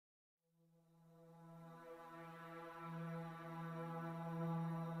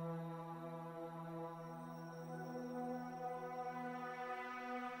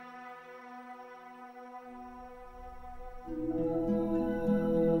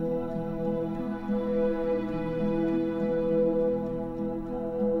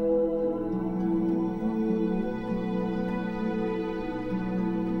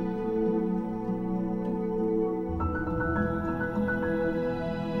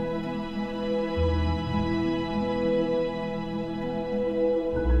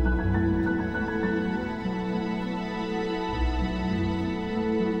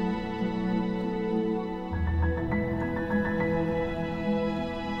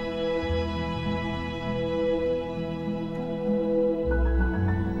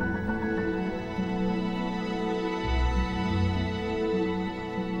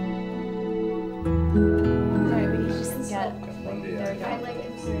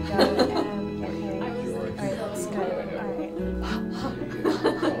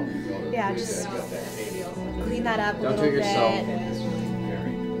Yeah, just clean that up a little bit. Don't do it yourself.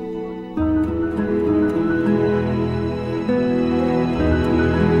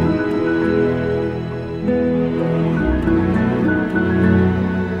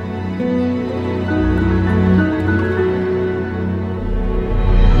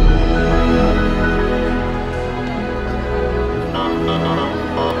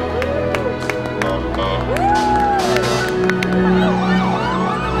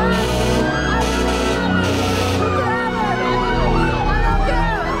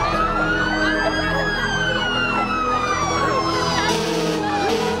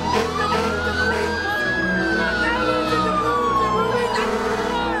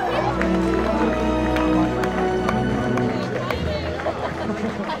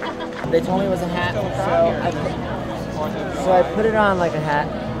 They told me it was a hat, so I put it on like a hat,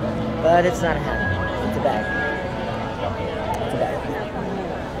 but it's not a hat. It's a bag. It's a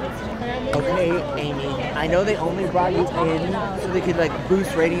bag. Okay, Amy, I know they only brought you in so they could like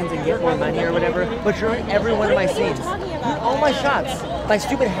boost ratings and get more money or whatever, but you're in every one of my scenes. All my shots. My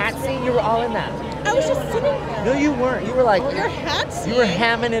stupid hat scene, you were all in that. I was just sitting there. No, you weren't. You were like... Your hat scene? You were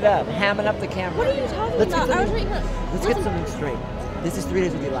hamming it up. Hamming up the camera. What are you talking about? I was right here. Let's get something straight. This is 3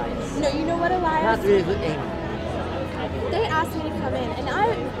 days with Elias. No, you know what, Elias? Not 3 days with Amy. They asked me to come in, and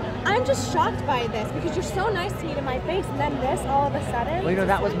I'm just shocked by this because you're so nice to me to my face, and then this all of a sudden. Well, you know,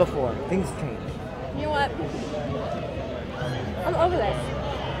 that was before. Things changed. You know what? I'm over this.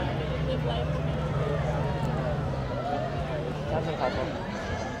 That's uncalled.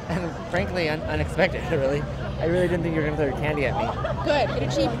 And frankly, unexpected, really. I really didn't think you were going to throw your candy at me. Good. It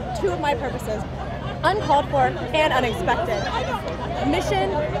achieved 2 of my purposes. Uncalled for and unexpected.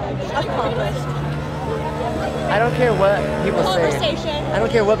 Mission accomplished. I don't care what people say. Conversation. I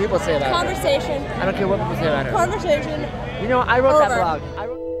don't care what people say about it. Conversation. I don't care what people say about it. Conversation. You know, I wrote Over. that blog.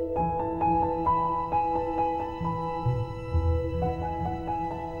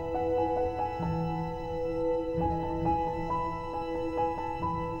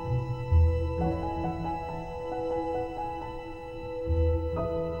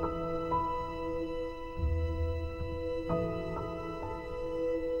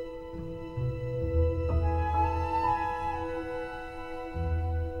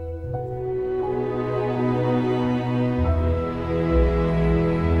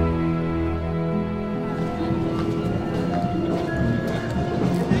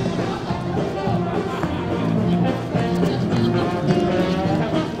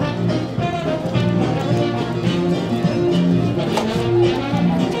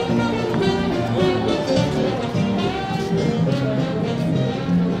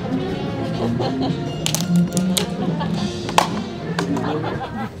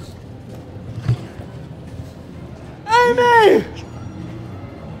 Amy!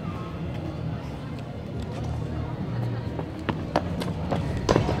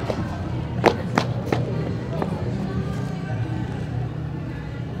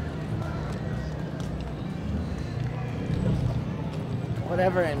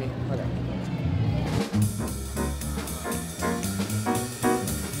 Whatever, Amy. Whatever.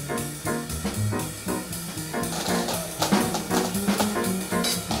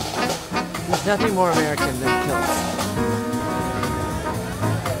 There's nothing more American than kills.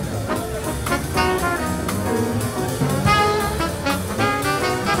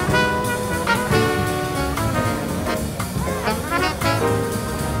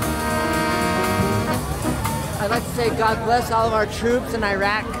 I'd like to say God bless all of our troops in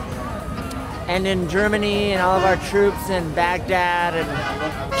Iraq and in Germany and all of our troops in Baghdad and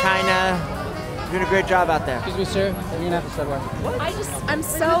China. You're doing a great job out there. Excuse me, sir. You're gonna have to step away. I'm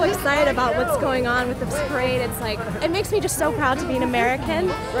so excited about what's going on with this parade. It's like, it makes me just so proud to be an American.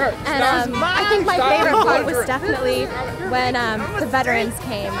 And I think my favorite part was definitely when the veterans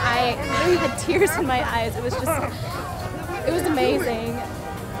came. I had tears in my eyes. It was just, it was amazing.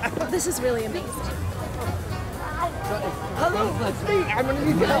 This is really amazing. Hello, that's me. I'm gonna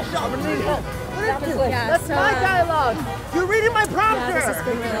need help. I'm gonna need help. Yeah, That's so, my dialogue. You're reading my prompter. Yeah, this has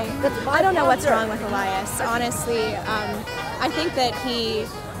been really. I don't know what's wrong with Elias. Honestly, I think that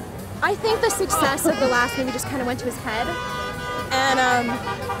I think the success of the last movie just kind of went to his head, and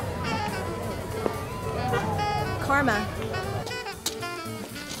karma.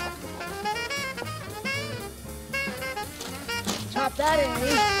 Chop that,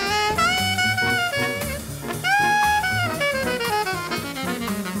 Amy.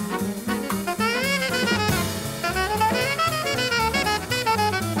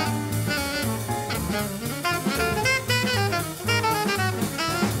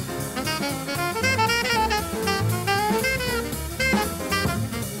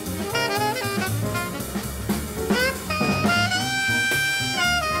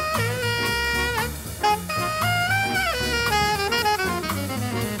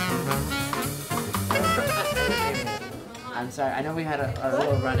 sorry. I know we had a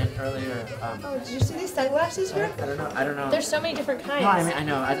little run-in earlier. Oh, did you see these sunglasses here? I don't know. There's so many different kinds. No, I mean, I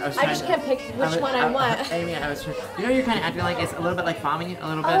know. I was trying just can't pick which one I want. Amy, I was trying. You know, you're kind of acting like it's a little bit like Fami, a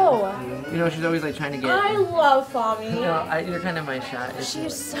little bit. Oh. You know, she's always like trying to get. I love Fami. No, you're kind of my shot. She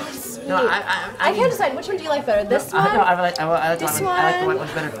is so sweet. No, I can't decide which one do you like better. This one? No, I like this one. I like the white one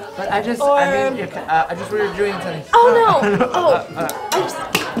better. But I just, I just we were doing something. Oh no! Oh,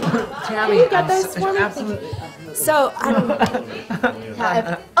 Tammy, can you get this for me? Absolutely. So, oh,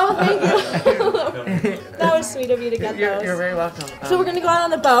 thank you. That was sweet of you to get those. You're very welcome. So we're gonna go out on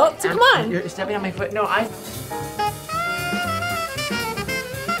the boat. So come on. You're stepping on my foot. No,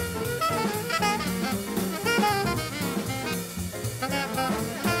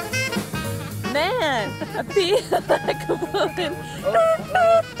 Man, I feel like a woman.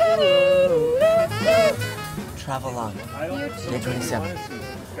 Travel on. Day 27.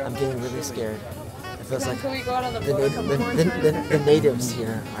 I'm getting really scared. It feels like Can we go out on the boat a couple more times? the natives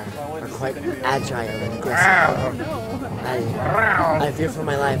here are quite agile and aggressive. I fear for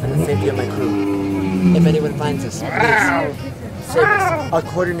my life and the safety of my crew. If anyone finds us, please save us. Our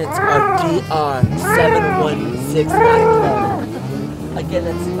coordinates are DR716912. Again,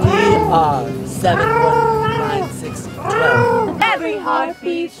 that's DR719612. Every heart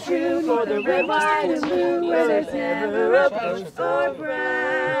beats true for the red, white, and blue. Where there's never a boast or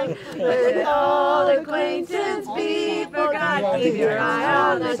brag. Let all acquaintance be forgot. Keep your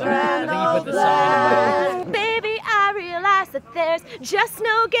eye on the grand old flag. Baby, I realize that there's just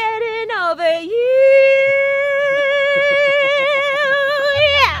no getting over you.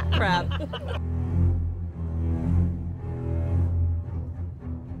 Yeah. Crap.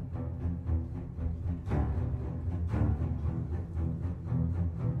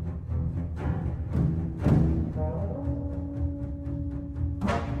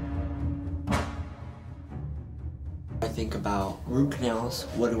 I think about root canals.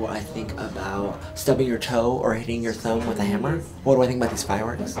 What do I think about stubbing your toe or hitting your thumb with a hammer? What do I think about these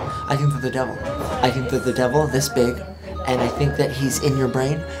fireworks? I think they're the devil. I think they're the devil this big, and I think that he's in your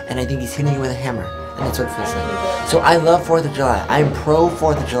brain, and I think he's hitting you with a hammer, and that's what it feels like. So I love 4th of July. I'm pro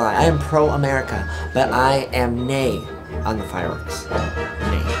 4th of July. I am pro America, but I am nay on the fireworks. Nay.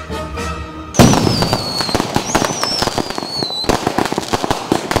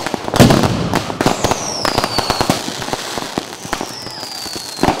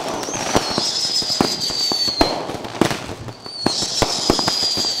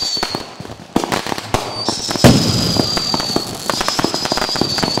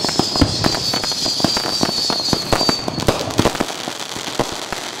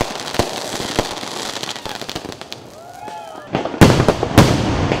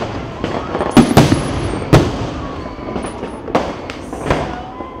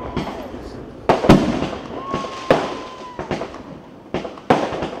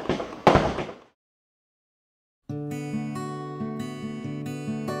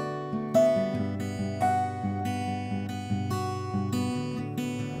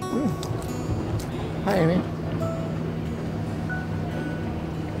 Hi, Amy.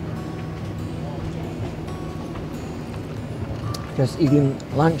 Just eating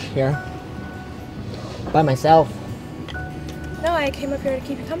lunch here. By myself. No, I came up here to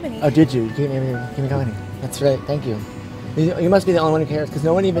keep you company. Oh, did you? You keep me company. That's right, thank you. You must be the only one who cares, because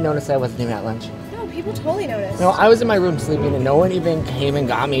no one even noticed I wasn't even at lunch. No, people totally noticed. No, I was in my room sleeping, and no one even came and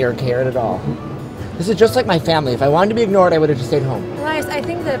got me or cared at all. This is just like my family. If I wanted to be ignored, I would have just stayed home. Elias, I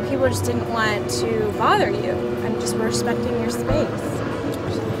think that people just didn't want to bother you and just were respecting your space.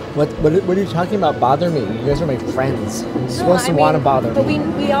 What are you talking about? Bother me? You guys are my friends. You're supposed to want to bother me. But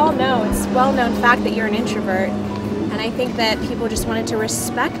we all know, it's a well-known fact that you're an introvert. And I think that people just wanted to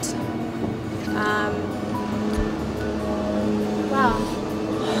respect. Wow.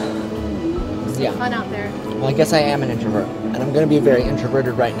 It's fun out there. Well, I guess I am an introvert. And I'm going to be very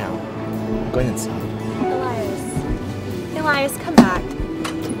introverted right now. I'm going inside. Elias, come back.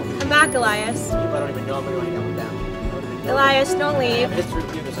 Come back, Elias. People don't even know I'm going to hang out with them. Elias, don't leave. I have history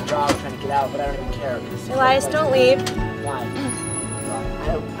with you. There's a draw. I was trying to get out, but I don't even care. Elias, don't leave. Why?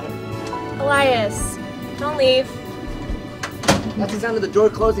 Elias, don't leave. That's the sound of the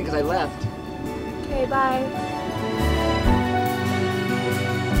door closing because I left. Okay, bye.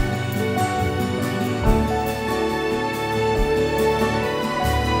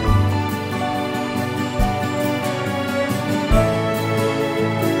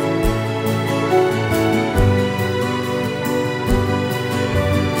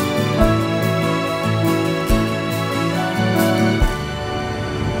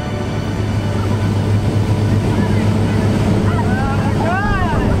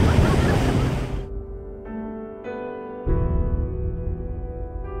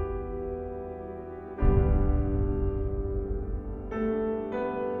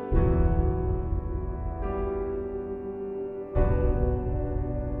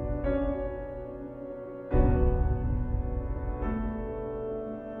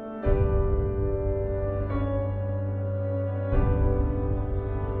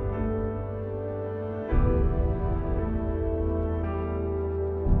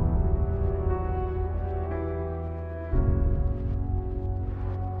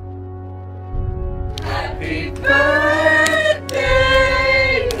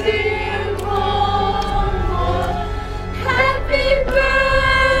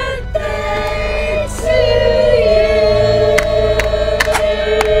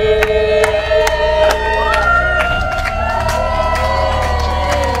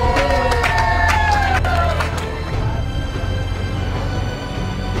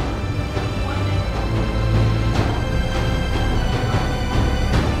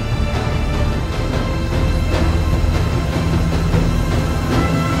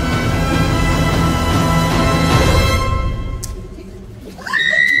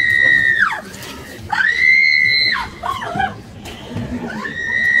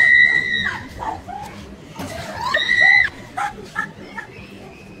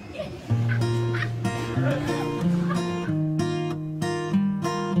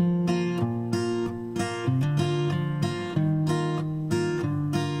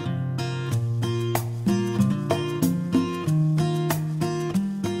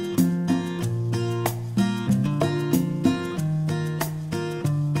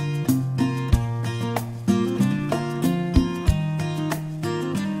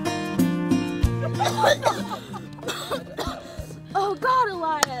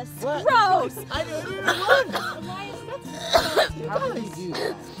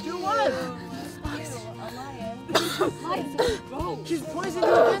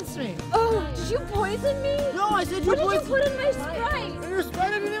 poison me? No, I said you What did you poisoned. put in my Sprite? Your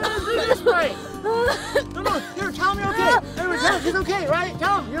Sprite, I didn't even drink your Sprite. No, here, tell him you're okay. Anyway, tell him she's okay, right?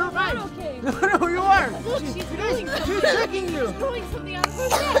 Tell him you're fine. Okay. No, you are. Look, she's pulling something. She's tricking you. She's pulling something out of her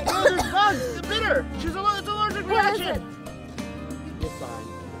neck. No, there's bugs. It's bitter. It's allergic reaction. It's fine.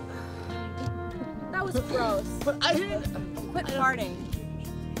 That was gross. But I didn't. Quit farting.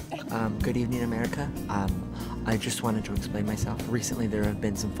 Good evening, America. I just wanted to explain myself. Recently, there have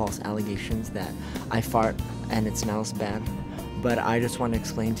been some false allegations that I fart and it smells bad. But I just want to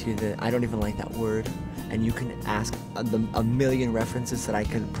explain to you that I don't even like that word. And you can ask a million references that I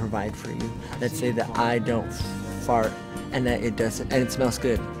can provide for you that say that I don't fart and that it doesn't, and it smells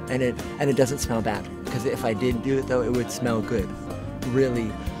good, and it doesn't smell bad. Because if I did do it though, it would smell good,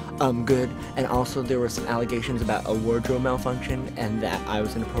 really good. And also there were some allegations about a wardrobe malfunction and that I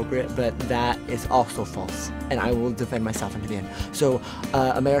was inappropriate, but that is also false. And I will defend myself until the end. So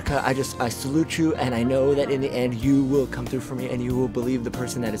America, I salute you, and I know that in the end you will come through for me and you will believe the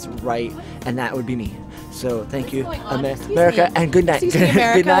person that is right, and that would be me. So thank you, America, and good night. Excuse me,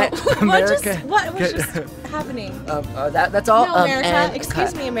 America. Good night, America. What was just happening? That's all. No, America. And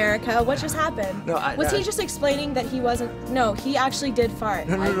Excuse cut. me, America. What just happened? No, was he just explaining that he wasn't? No, he actually did fart.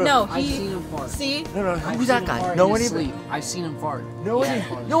 No, I've seen him fart. See? No, I've who's seen that him guy? fart No in one his even. sleep. I've seen him fart. No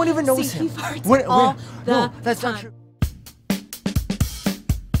one even knows See, him. he farts all the No, that's not time. true.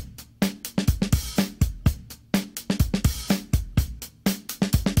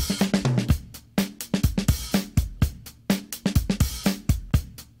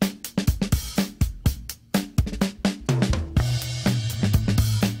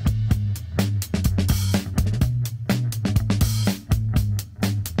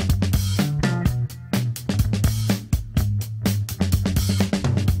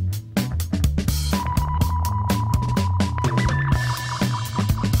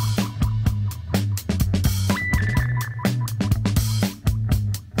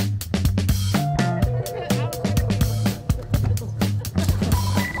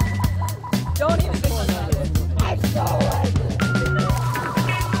 Don't even.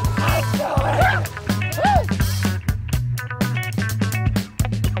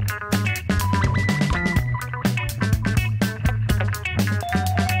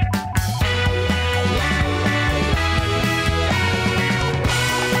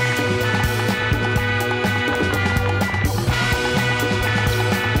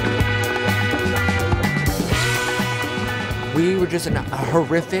 We were just in a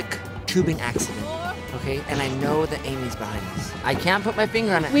horrific tubing accident, okay? And I know that Amy's behind this. I can't put my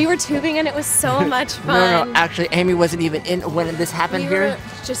finger on it. We were tubing and it was so much fun. No, actually, Amy wasn't even in when this happened We here. were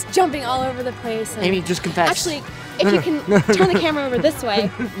just jumping all over the place. And Amy, just confess. actually, if you can turn the camera over this way,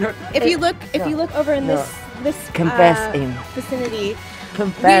 if you look over in this Confess, Amy. vicinity,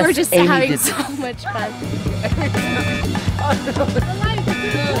 Confess, we were just Amy having did so much fun.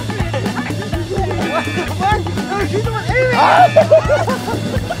 What? No, she's the one. Amy! I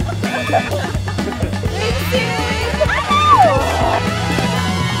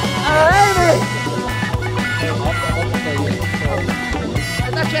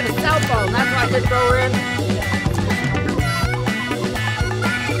thought she had a cell phone. That's why I could throw her in.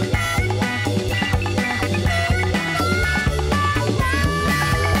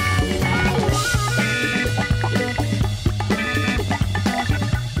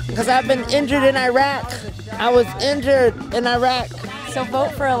 Because I've been injured in Iraq. I was injured in Iraq. So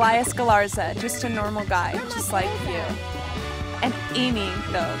vote for Elias Galarza, just a normal guy, just like you. And Amy,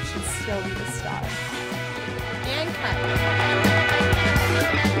 though, should still be the star. And cut.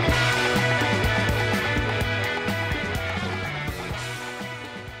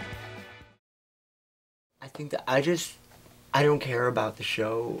 I think that I don't care about the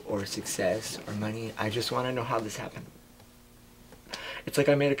show or success or money. I just want to know how this happened. It's like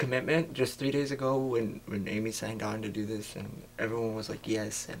I made a commitment just 3 days ago when Amy signed on to do this, and everyone was like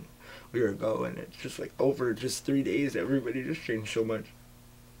yes, and we were a go, and it's just like over just 3 days, everybody just changed so much.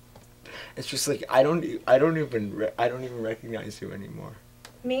 It's just like I don't even recognize you anymore.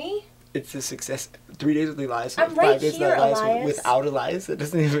 Me? It's a success. 3 days with Elias, I'm 5 right days here, with Elias. Elias. Without Elias, it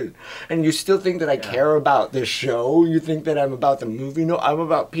doesn't even. And you still think that I care about the show? You think that I'm about the movie? No, I'm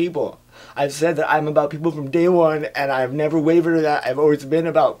about people. I've said that I'm about people from day one, and I've never wavered of that. I've always been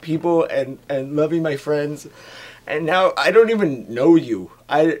about people and loving my friends. And now I don't even know you.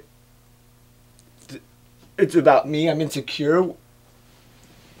 It's about me. I'm insecure.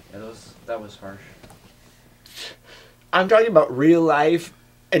 Yeah, that was harsh. I'm talking about real life,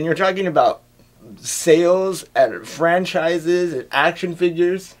 and you're talking about sales and franchises and action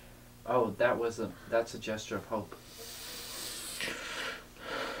figures. Oh, that's a gesture of hope.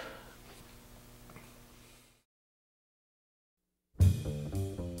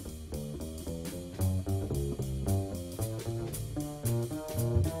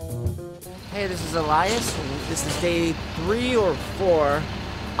 Hey, this is Elias. This is day 3 or 4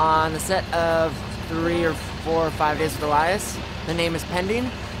 on the set of 3 or 4 or 5 days with Elias. The name is pending,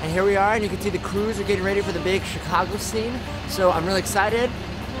 and here we are, and you can see the crews are getting ready for the big Chicago scene. So I'm really excited,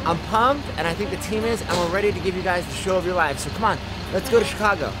 I'm pumped, and I think the team is, and we're ready to give you guys the show of your lives. So come on, let's go to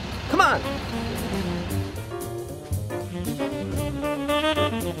Chicago. Come on!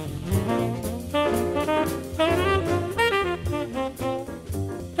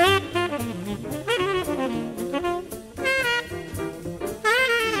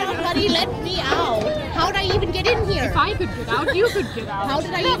 Somebody let me out. How'd I even get in here? If I could get out, you could get out. How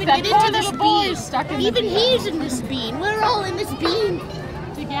did I even get into this bean? Stuck in Even the he's in this bean. We're all in this bean.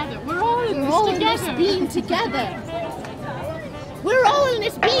 together. We're all in We're all this in together. this bean together. We're all in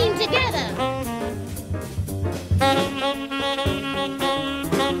this bean together.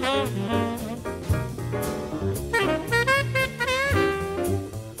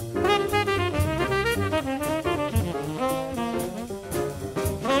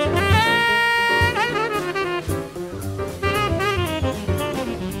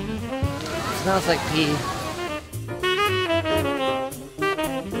 Smells like pee.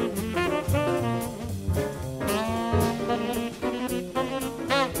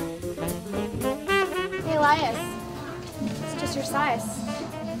 Hey, Elias. It's just your size.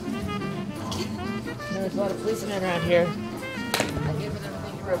 There's a lot of policemen around here. I gave them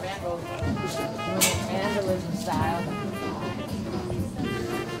everything you were a vandal. Doing vandalism style.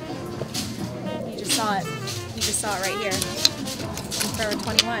 You just saw it. You just saw it right here. In Forever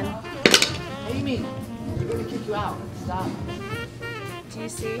 21. Amy, they're gonna kick you out. Stop. Do you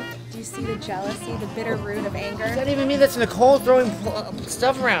see? Do you see the jealousy, the bitter root of anger? Does that even mean that's Nicole throwing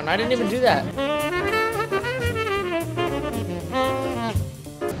stuff around? I didn't even do that.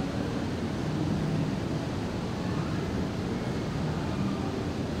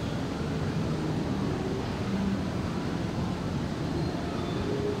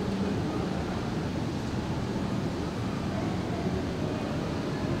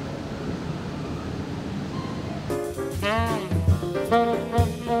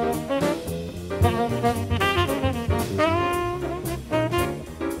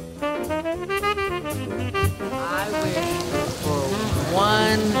 I wish for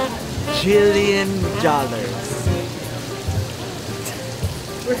 $1 jillion.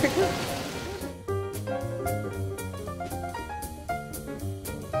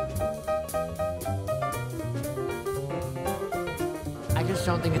 I just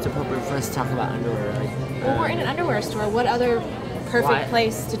don't think it's appropriate for us to talk about underwear. Well, we're in an underwear store. What other perfect Why?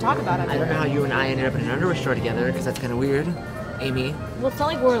 place to talk about I underwear? don't know how you and I ended up in an underwear store together, because that's kind of weird. Amy, Well, it's not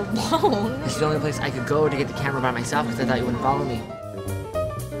like we're alone. this is the only place I could go to get the camera by myself because I thought you wouldn't follow me.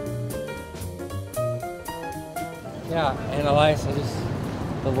 Yeah, and Elias,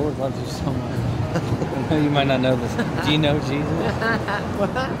 the Lord loves you so much. I know you might not know this. Do you know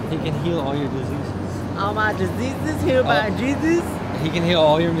Jesus? He can heal all your diseases. All my diseases healed by Jesus. He can heal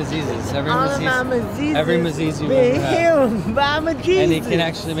all your diseases. Every All disease, of my diseases every disease you've been ever had. healed by my Jesus. And he can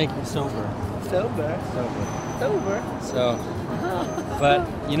actually make you sober. Sober. So, but,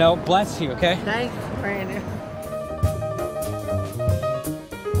 you know, bless you, okay? Thanks, Brandon.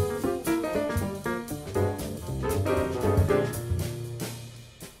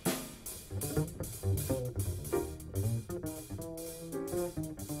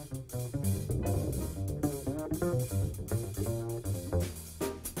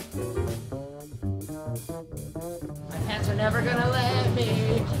 My pants are never gonna let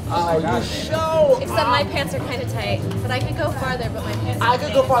me. Are you sure? Except my pants are kind of tight. But I could go farther, but my pants I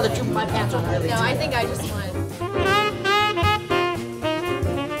could go farther too, but my pants are really No, tight. I think I just won.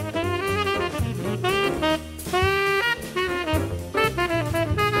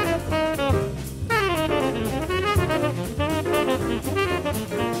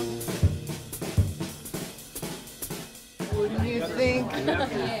 Wouldn't you think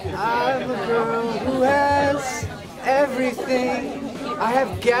I'm a girl who has everything? I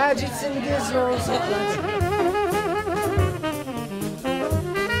have gadgets and gizmos.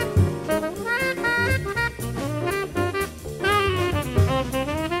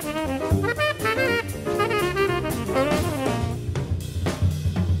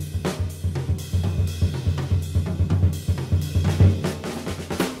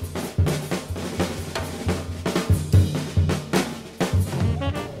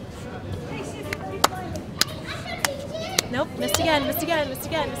 Nope, missed again, missed again, missed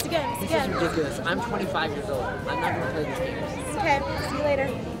again, missed again, missed This is again. ridiculous. I'm 25 years old. I'm not gonna play this game. It's okay, see you later.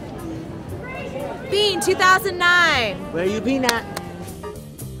 Bean 2009. Where you been at?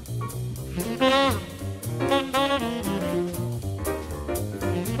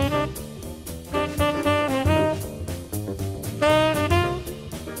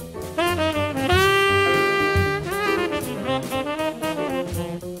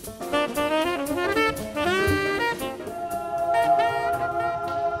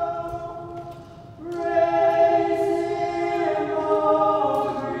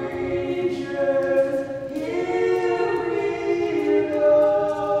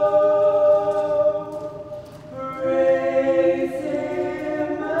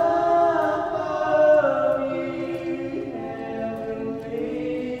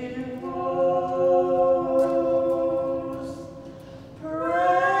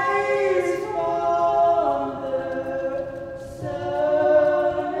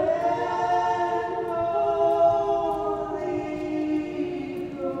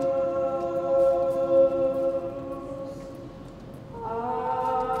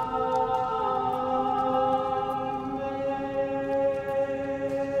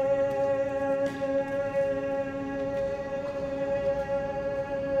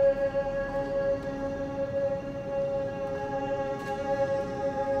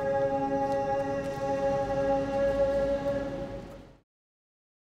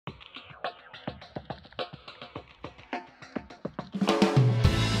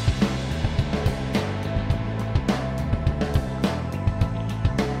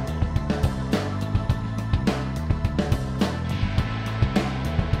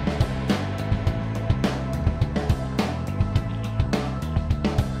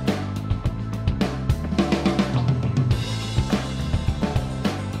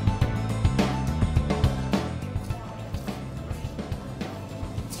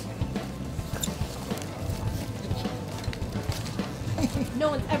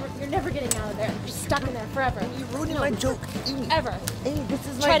 You're never getting out of there. You're stuck in there forever. You're ruining my joke. Ever. Amy, this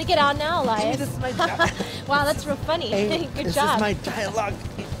is my... Try to get out now, Elias. Amy, this is my job. Wow, that's real funny. Amy, Good this job. is my dialogue.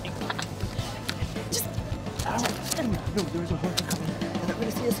 Just... No, there's a horse coming. They're not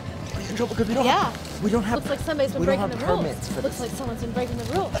going to see us. We're in trouble because we don't have... We don't have... Looks like somebody's been breaking the rules. Looks like someone's been breaking the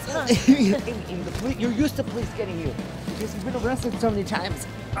rules. Huh? Amy, the police, you're used to police getting you. Because you've been arrested so many times.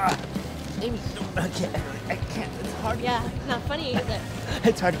 Amy, no, I can't. It's hard. Yeah, not funny, is it?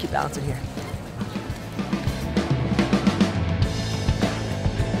 It's hard to keep balancing here.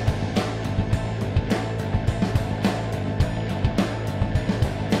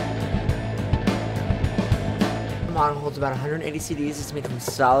 The model holds about 180 CDs. It's made from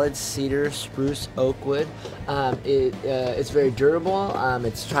solid cedar, spruce, oak wood. It's very durable.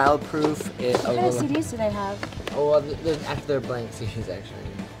 It's child-proof. What kind of CDs do they have? Oh, well, they're blank CDs actually.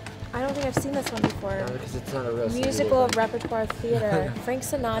 I don't think I've seen this one before. No, because it's not a real Musical CD, repertoire theater. Frank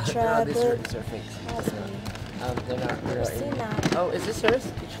Sinatra. No, these are fake. They're not real. I've seen that. Oh, is this yours?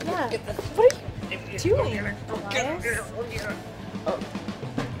 Yeah. What are you doing, Elias? Oh,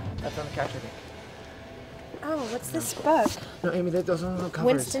 that's on the couch, I think. Oh, what's this book? No, Amy, those are no covers.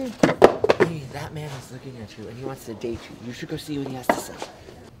 Winston. Amy, that man is looking at you and he wants to date you. You should go see what he has to say.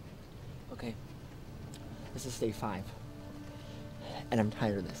 Okay. This is day 5. And I'm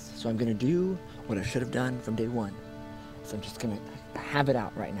tired of this. So I'm gonna do what I should have done from day 1. So I'm just gonna have it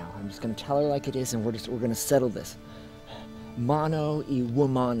out right now. I'm just gonna tell her like it is and we're gonna settle this. Mano y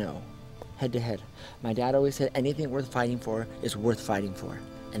womano. Head to head. My dad always said anything worth fighting for is worth fighting for.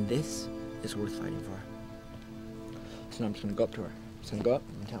 And this is worth fighting for. So now I'm just gonna go up to her. I'm just gonna go up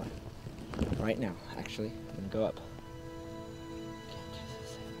and tell her. Right now, actually. I'm gonna go up.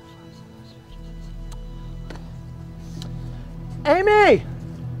 Amy!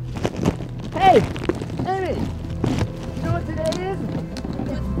 Hey! Amy! You know what today is?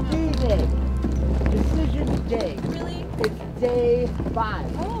 It's D-Day. Decision Day. Really? It's day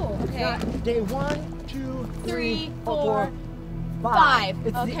 5. Oh, okay. It's not day 1, 2, 3, 4, 5.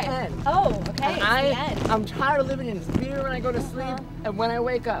 It's okay. the end. Oh, okay. And It's the end. I'm tired of living in fear when I go to sleep and when I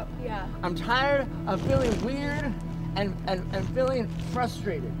wake up. Yeah. I'm tired of feeling weird and feeling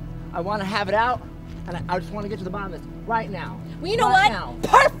frustrated. I want to have it out, and I just want to get to the bottom of this right now. Well, you know right what? Now.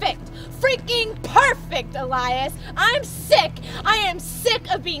 Perfect! Freaking perfect, Elias! I'm sick! I am sick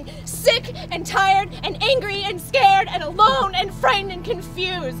of being sick and tired and angry and scared and alone and frightened and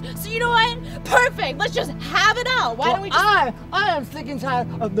confused. So you know what? Perfect! Let's just have it out. Why don't we just... I am sick and tired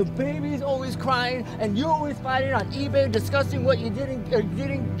of the babies always crying and you always fighting on eBay discussing what you didn't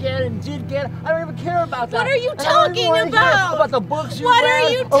get and did get. I don't even care about that. What are you And I don't even talking wanna hear about? About the books you What read, are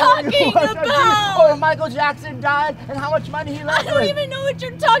you or what talking watched on TV, about? Or Michael Jackson died and how much money he left I don't with. even know what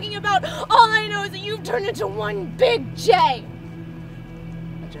you're talking about. All I know is that you've turned into one big J. A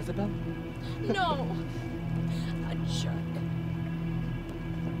Jezebel? No. A jerk.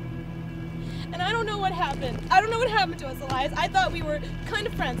 And I don't know what happened. I don't know what happened to us, Elias. I thought we were kind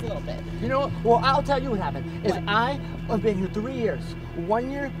of friends a little bit. You know what? Well, I'll tell you what happened. Is What? I have been here 3 years. 1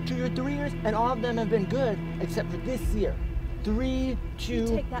 year, 2 years, 3 years, and all of them have been good except for this year. 3, 2, You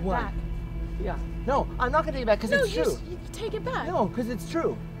take that 1. back. Yeah. No, I'm not gonna take it back because No, it's true. you take it back. No, because it's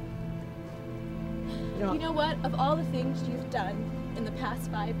true. You know what? Of all the things you've done in the past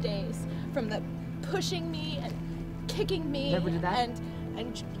 5 days, from the pushing me and kicking me Never did that?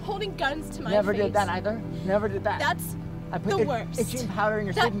 and holding guns to my Never face. did that either. Never did that. That's I put the worst. itching powder in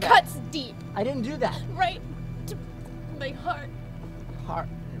your that sleeping bag. cuts deep, I didn't do that. right to my heart. Heart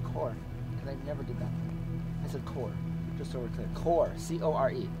and core. Because I never did that. I said core. Just so we're clear. Core.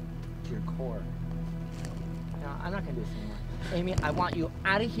 C-O-R-E. To your core. No, I'm not gonna do this anymore. Amy, I want you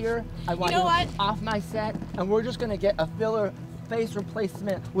out of here. I want You know what? off my set, and we're just gonna get a filler face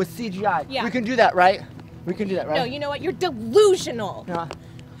replacement with CGI. Yeah. We can do that, right? We can do that, right? No, you know what? You're delusional. No,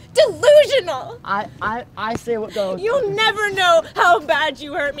 Delusional. I say what goes. You'll never know how bad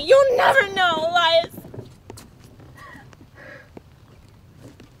you hurt me. You'll never know, Elias.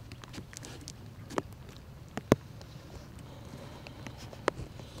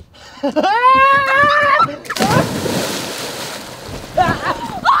 I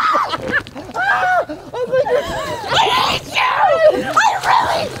hate you! I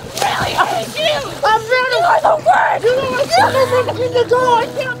really hate you! You are the worst! You the door! I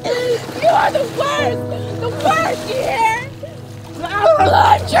can't breathe! You are the worst! The worst, you hear?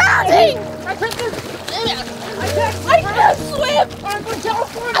 I'm drowning! I can't swim! I'm from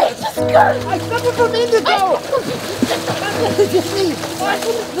California! I just got... I suffer from indigo!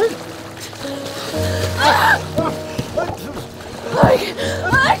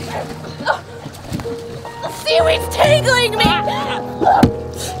 seaweed's tangling me!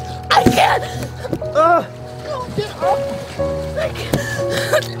 I can't! Get off!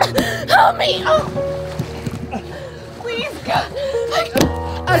 Help me! Please, God!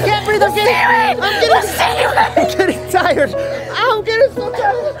 I can't breathe. I'm getting tired. I'm getting so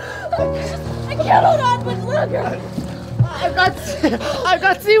tired. I can't hold on much longer. I've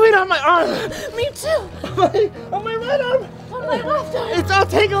got seaweed on my arm. Me too. On my right arm. On my left arm. It's all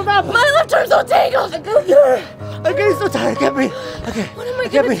tangled up. My left arm's all tangled. I'm getting so tired. I can't breathe. Okay. What am I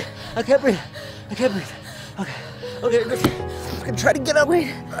can't gonna breathe. I can't breathe. I can't breathe. Okay. Okay. I'm gonna try to get up.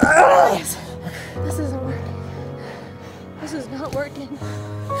 Wait. Elias, this isn't working. This is not working.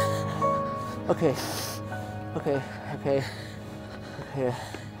 Okay. Okay. Okay. Okay.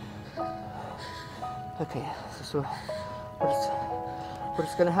 Okay. So we're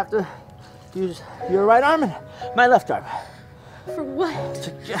just gonna have to use your right arm and my left arm. For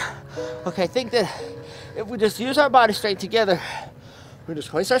what? Okay, I think that if we just use our body strength together, we just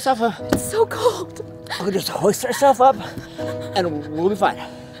hoist ourselves up. It's so cold. We just hoist ourselves up, and we'll be fine.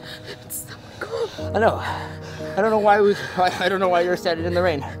 It's so cold. I know. I don't know why I don't know why you're standing in the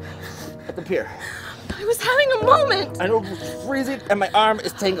rain at the pier. I was having a moment. I know it's freezing, and my arm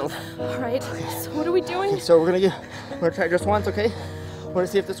is tangled. All right. So what are we doing? So we're gonna try just once, okay? We're gonna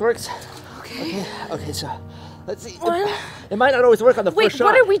see if this works. Okay. Okay. So let's see. One. It might not always work on the first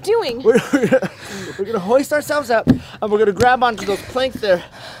shot. Wait, what are we doing? We're gonna hoist ourselves up, and we're gonna grab onto those planks there,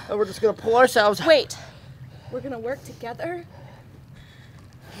 and we're just gonna pull ourselves. Wait. We're gonna work together?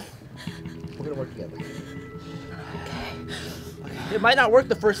 We're gonna work together. It might not work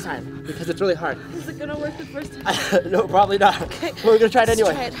the first time because it's really hard. Is it gonna work the first time? No, probably not. Okay. But we're gonna try it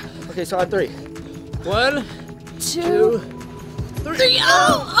anyway. Try it. Okay, so on 3. 1, 2, 3.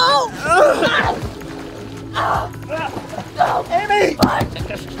 Oh! Amy!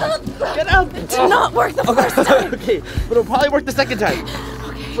 Get out! It did not work the first time. Okay, but it'll probably work the second time.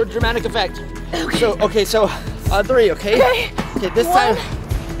 Okay. For dramatic effect. Okay. So on 3, okay? Okay. Okay, this 1, time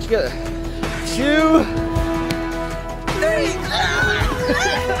together. 2, 3.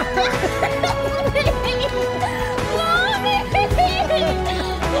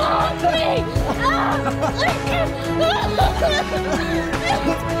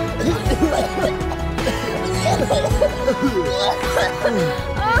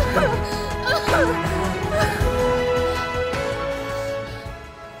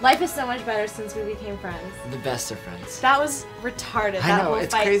 Life is so much better since we became friends. The best of friends. That was retarded. I that know, whole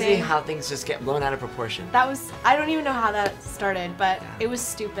it's fight crazy thing. how things just get blown out of proportion. That was, I don't even know how that started, but it was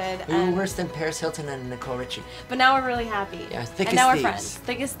stupid. We were And, worse than Paris Hilton and Nicole Richie. but now we're really happy. Yeah, thick and as now thieves. we're friends.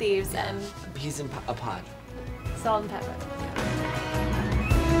 Thick as thieves and He's in a pod. salt and pepper.